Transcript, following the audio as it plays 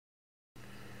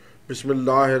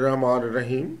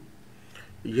बिस्मिल्लाहिर्रहमानिर्रहीम।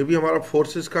 ये भी हमारा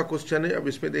फोर्सेस का क्वेश्चन है। अब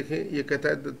इसमें देखें, ये कहता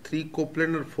है the three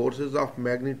coplanar forces of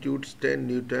magnitudes 10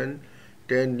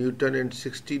 Newton and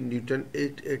 16 Newton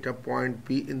at a point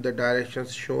P in the direction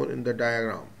shown in the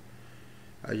diagram.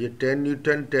 ये 10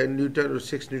 न्यूटन और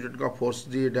 6 न्यूटन का फोर्स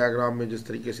दिए डायग्राम में जिस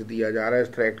तरीके से दिया जा रहा है,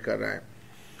 एक्सट्रैक्ट कर रहा है।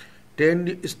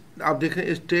 आप देखें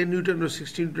इस 10 न्यूटन और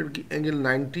 16 न्यूटन की एंगल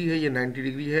 90 है, ये 90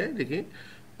 डिग्री है देखें,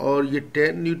 और ये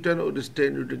 10 न्यूटन और इस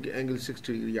 10 न्यूटन की एंगल 60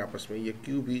 डिग्री आपस में, ये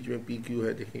क्यू बीच में पी क्यू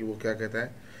है। देखें वो क्या कहता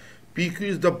है, P Q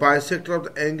is the bisector of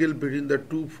the angle between the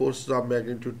two forces of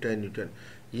magnitude 10 Newton.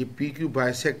 ये पी क्यू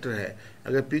बाइसेक्टर है।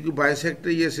 अगर पी क्यू बाइसेक्टर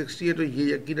ये 60 है तो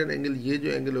ये यकीनन एंगल, ये जो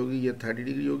एंगल होगी ये 30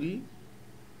 डिग्री होगी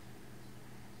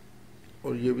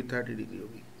और ये भी 30 डिग्री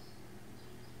होगी।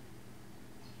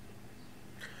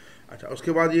 अच्छा,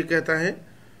 उसके बाद ये कहता है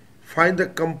find the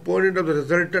component of the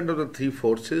resultant of the three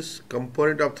forces.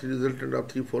 Component of resultant of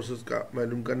three forces का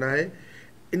मालूम करना है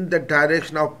in the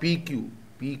direction of P Q.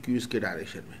 P Q इसके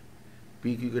डायरेक्शन में,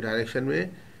 पी क्यू के डायरेक्शन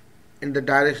में, in the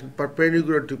direction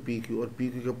perpendicular to P Q, और P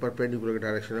Q के परपेंडिकुलर का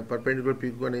डायरेक्शन है। परपेंडिकुलर पी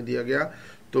क्यू का नहीं दिया गया,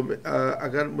 तो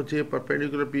अगर मुझे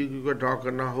परपेंडिकुलर पी क्यू का ड्रॉ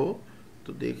करना हो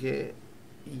तो देखें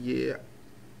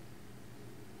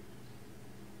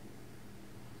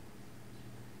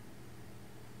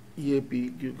ये पी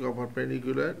क्यू का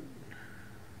परपेंडिकुलर,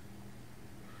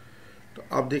 तो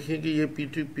आप देखें कि ये पी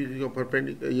क्यू का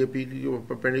परपेंडिकुलर, ये पी क्यू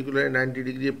का परपेंडिकुलर है 90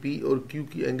 डिग्री है। पी और क्यू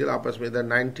की एंगल आपस में इधर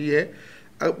 90 है।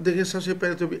 अब देखिए सबसे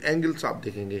पहले तो भी एंगल्स आप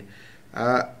देखेंगे,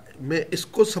 मैं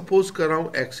इसको सपोज कर रहा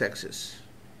हूँ एक्स एक्सिस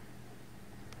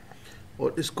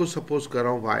और इसको सपोज कर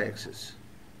रहा हूँ वाई एक्सिस।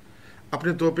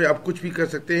 अपने तौर पे आप कुछ भी कर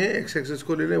सकते हैं, एक्स एक्सिस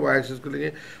को ले लें, वाई एक्सिस को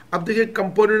लेंगे। अब देखिए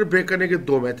कंपोनेंट ब्रेक करने के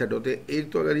दो मेथड होते हैं।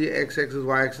 एक तो अगर ये एक्स एक्सिस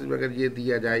वाई एक्सिस में अगर ये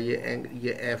दिया जाए,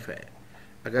 ये एफ है,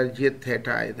 अगर ये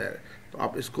थीटा है इधर, तो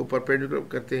आप इसको परपेंडिकुलर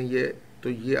करते हैं, ये तो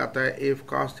ये आता है एफ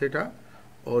कॉस थीटा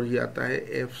और ये आता है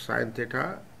एफ साइन थीटा,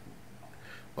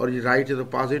 और ये राइट है तो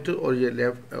पॉजिटिव और ये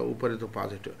लेफ्ट ऊपर है तो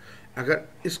पॉजिटिव। अगर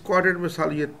इस क्वाड्रेंट में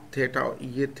साल ये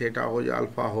थीटा हो या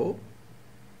अल्फा हो,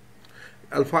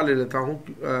 अल्फा ले लेता हूँ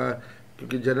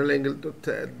क्योंकि जनरल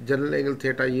एंगल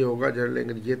थीटा ये होगा, जनरल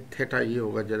एंगल ये थीटा ये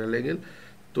होगा जनरल एंगल।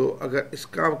 तो अगर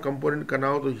इसका कंपोनेंट करना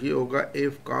हो तो ये होगा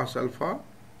एफ कॉस अल्फा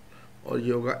और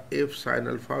ये होगा एफ साइन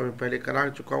अल्फा। मैं पहले करा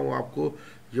चुका हूँ आपको,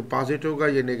 ये पॉजिटिव होगा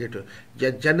ये नेगेटिव। या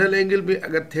जनरल एंगल में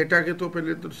अगर थीटा के तो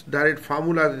पहले तो डायरेक्ट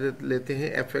फार्मूला लेते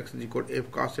हैं F x equal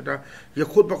F cos theta, ये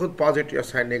खुद ब खुद पॉजिटिव या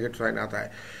साइन नेगेटिव साइन आता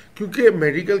है। क्योंकि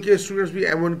मेडिकल के स्टूडेंट्स भी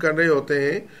M1 कर रहे होते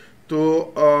हैं, तो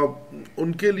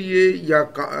उनके लिए या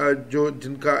जो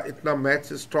जिनका इतना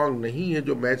मैथ्स स्ट्रांग नहीं है,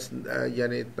 जो मैथ्स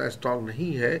यानी इतना स्ट्रांग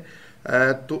नहीं है,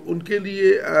 तो उनके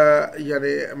लिए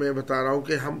यानी मैं बता रहा हूँ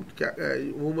कि हम क्या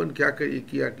अमूमन क्या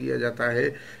किया जाता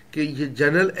है कि ये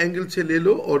जनरल एंगल से ले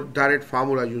लो और डायरेक्ट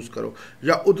फार्मूला यूज़ करो,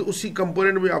 या उसी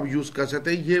कंपोनेंट में आप यूज़ कर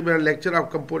सकते हैं। ये मेरा लेक्चर आप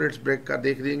कंपोनेंट्स ब्रेक का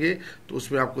देख लेंगे तो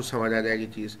उसमें आपको समझ आ जाएगी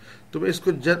चीज़। तो मैं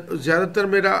इसको ज़्यादातर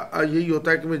मेरा यही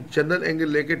होता है कि मैं जनरल एंगल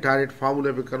लेके डायरेक्ट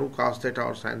फार्मूले पे करूँ, कॉस थीटा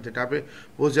और साइन थीटा पे,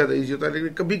 बहुत ज़्यादा ईजी होता है।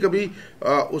 लेकिन कभी कभी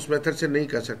उस मेथड से नहीं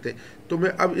कर सकते, तो मैं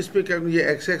अब इसमें क्या करूँ,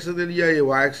 ये एक्स एक्सिस ले लिया, ये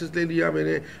वाई एक्सिस ले लिया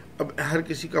मैंने। अब हर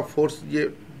किसी का फोर्स,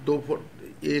 ये दो फोर्स,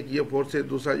 एक ये फोर्स है,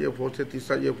 दूसरा ये फोर्स है,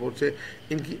 तीसरा ये फोर्स है,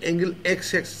 इनकी एंगल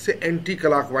एक्स एक्सिस से एंटी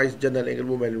क्लॉकवाइज जनरल एंगल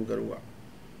वो मालूम करूँगा।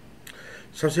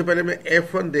 सबसे पहले मैं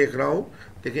F1 देख रहा हूँ।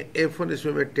 देखिए F1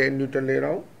 इसमें मैं 10 न्यूटन ले रहा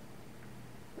हूँ,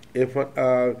 F1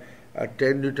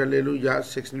 10 न्यूटन ले लूँ या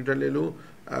 6 न्यूटन ले लूँ।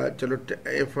 चलो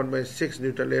F1 में 6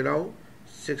 न्यूटन ले रहा हूँ,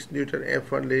 6 न्यूटन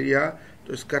F1 ले लिया,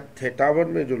 तो इसका थीटा1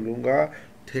 में जो लूँगा,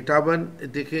 थीटा1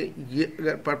 देखें ये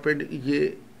अगर परपेंडिकुलर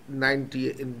ये 90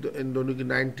 है, इन दोनों की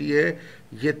 90 है,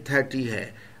 ये 30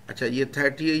 है। अच्छा ये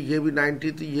 30 है, ये भी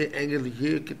 90, तो ये एंगल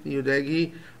ये कितनी हो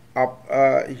जाएगी आप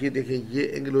ये देखें, ये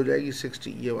एंगल हो जाएगी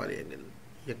 60, ये वाली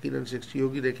एंगल यकीनन 60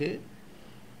 होगी।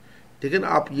 देखें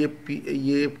आप ये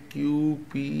क्यू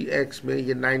पी एक्स में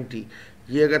ये 90,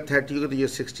 ये अगर 30 होगा तो ये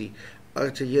 60।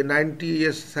 अच्छा ये 90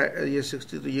 ये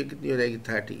 60, तो ये कितनी हो जाएगी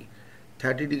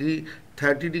 30 डिग्री।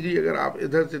 30 डिग्री अगर आप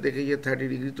इधर से देखें ये 30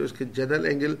 डिग्री, तो इसके जनरल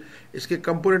एंगल, इसके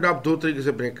कंपोनेंट आप दो तरीके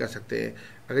से ब्रेक कर सकते हैं।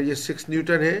 अगर ये 6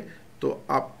 न्यूटन है तो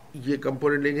आप ये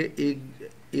कंपोनेंट लेंगे,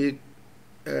 एक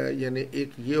यानी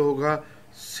एक ये होगा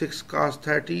 6 cos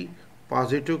 30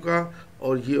 पॉजिटिव का,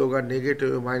 और ये होगा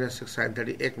नेगेटिव -6 sin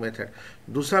 30, एक मेथड।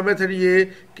 दूसरा मेथड ये है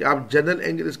कि आप जनरल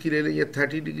एंगल इसकी ले लें, ये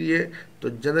 30 डिग्री है, तो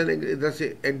जनरल एंगल इधर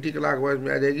से एंटी क्लॉकवाइज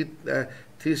में आ जाएगी,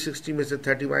 360 में से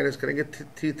 30 माइनस करेंगे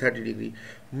 330 डिग्री।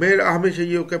 मेरा हमेशा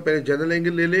ये होकर पहले जनरल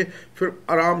एंगल ले लें, फिर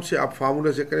आराम से आप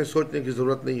फार्मूले से करें, सोचने की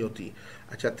ज़रूरत नहीं होती।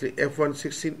 अच्छा F1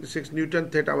 6 न्यूटन,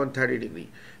 थीटा1 30 डिग्री,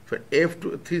 फिर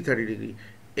F2 330 डिग्री।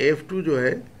 F2 जो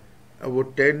है वो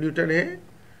 10 न्यूटन है,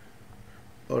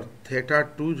 और थीटा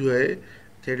 2 जो है,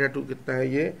 थीटा 2 कितना है,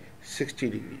 ये 60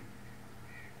 डिग्री,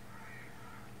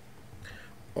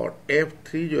 और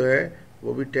F3 जो है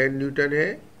वो भी 10 न्यूटन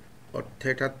है, और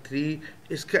थीटा 3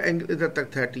 इसका एंगल इधर तक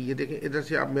 30, ये देखें इधर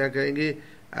से आप मेरा करेंगे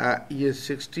ये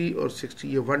 60 और 60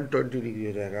 ये 120 डिग्री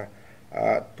हो जाएगा,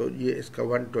 तो ये इसका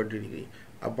 120 डिग्री।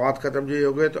 अब बात खत्म जो ये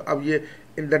हो गए, तो अब ये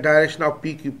in the direction of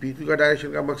P Q, P Q का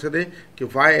डायरेक्शन का मकसद है कि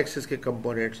वाई एक्सिस के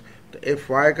कंपोनेंट्स, तो एफ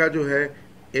वाई का जो है,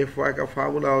 एफ वाई का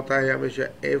फार्मूला होता है हमेशा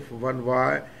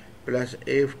F1y plus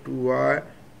F2y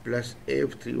plus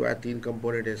F3y, 3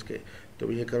 component है इसके। तो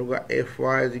मैं ये करूँगा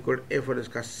Fy इज इक्वल F1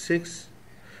 इसका 6,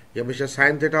 ये हमेशा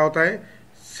साइन थीटा होता है,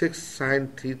 6 sign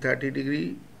 330 degree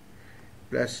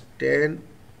plus 10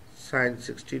 sign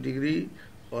 60 degree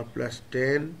और प्लस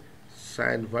 10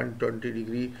 साइन 120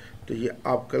 डिग्री। तो ये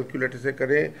आप कैलकुलेटर से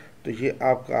करें तो ये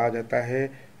आपका आ जाता है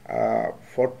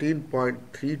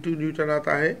 14.32 न्यूटन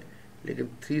आता है, लेकिन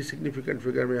 3 सिग्निफिकेंट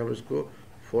फिगर में हम इसको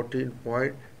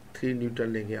 14.3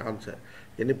 न्यूटन लेंगे आंसर,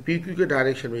 यानी पी क्यू के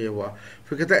डायरेक्शन में ये हुआ।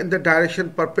 फिर कहता है in the direction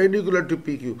perpendicular to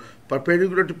P Q,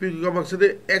 perpendicular to P Q का मकसद है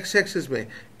एक्स एक्सिस में,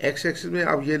 एक्स एक्सिस में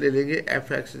आप ये ले लेंगे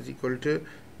F x is equal to,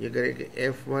 ये करेंगे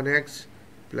F1x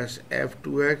plus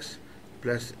F2x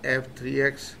plus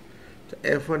F3x। तो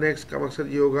F1x का मकसद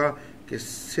ये होगा कि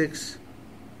 6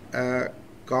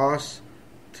 cos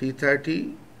 330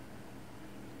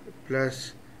 प्लस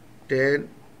 10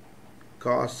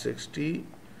 cos 60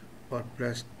 और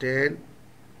प्लस 10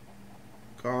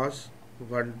 cos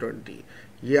 120।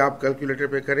 ये आप कैलकुलेटर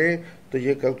पे करें तो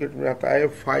ये कैलकुलेटर में आता है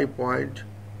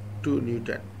 5.2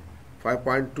 न्यूटन,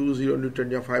 5.20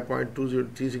 न्यूटन, या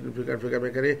 5.203 सिग्निफिकेंट फिगर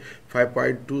में करें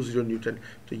 5.20 न्यूटन।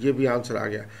 तो ये भी आंसर आ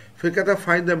गया। फिर कहता है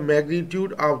find the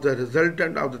magnitude of the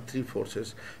resultant of the 3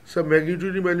 forces. सब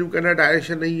मैग्नीट्यूड ही मालूम करना,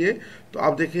 डायरेक्शन नहीं है। तो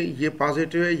आप देखें ये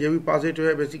पॉजिटिव है, ये भी पॉजिटिव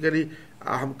है। बेसिकली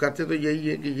हम करते तो यही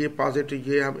है कि ये पॉजिटिव,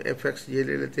 ये हम एफ एक्स ये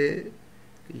ले लेते हैं,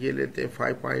 ये लेते हैं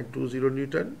 5.20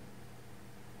 न्यूटन,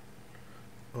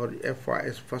 और एफ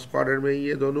वाई फर्स्ट क्वाड्रेंट में ही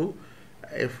ये दोनों,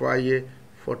 एफ वाई ये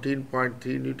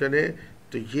 14.3 न्यूटन है।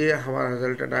 तो ये हमारा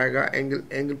रिजल्टेंट आएगा।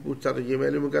 एंगल पूछता तो ये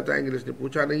वैल्यू में कहता है, एंगल इसने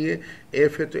पूछा नहीं है।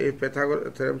 एफ है तो एफ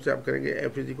पाइथागोरस थ्योरम से आप करेंगे,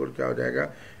 एफ इज इक्वल क्या हो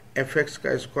जाएगा, एफ एक्स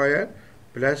का स्क्वायर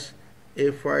प्लस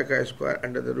एफ वाई का square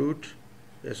under the root,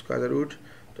 square the root.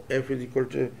 तो एफ इज इक्वल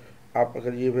टू, आप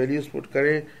अगर ये वैल्यूज पुट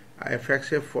करें, एफ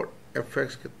एक्स है, एफ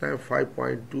एक्स कितना है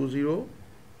 5.20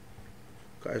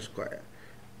 का स्क्वायर,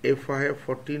 एफ वाई है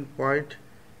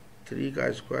 14.3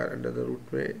 का स्क्वायर अंडर द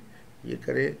रूट में ये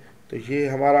करें तो ये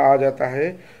हमारा आ जाता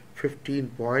है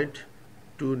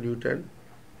 15.2 न्यूटन,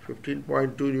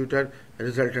 15.2 न्यूटन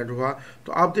रिजल्टेंट हुआ।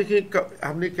 तो आप देखिए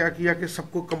हमने क्या किया कि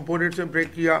सबको कंपोनेंट से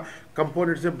ब्रेक किया,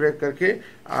 कंपोनेंट से ब्रेक करके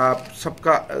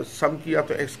सबका सम किया,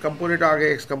 तो एक्स कंपोनेंट आ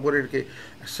गए, एक्स कंपोनेंट के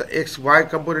एक्स वाई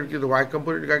कंपोनेंट की, तो वाई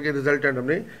कंपोनेंट का रिजल्टेंट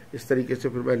हमने इस तरीके से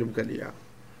फिर मालूम कर लिया।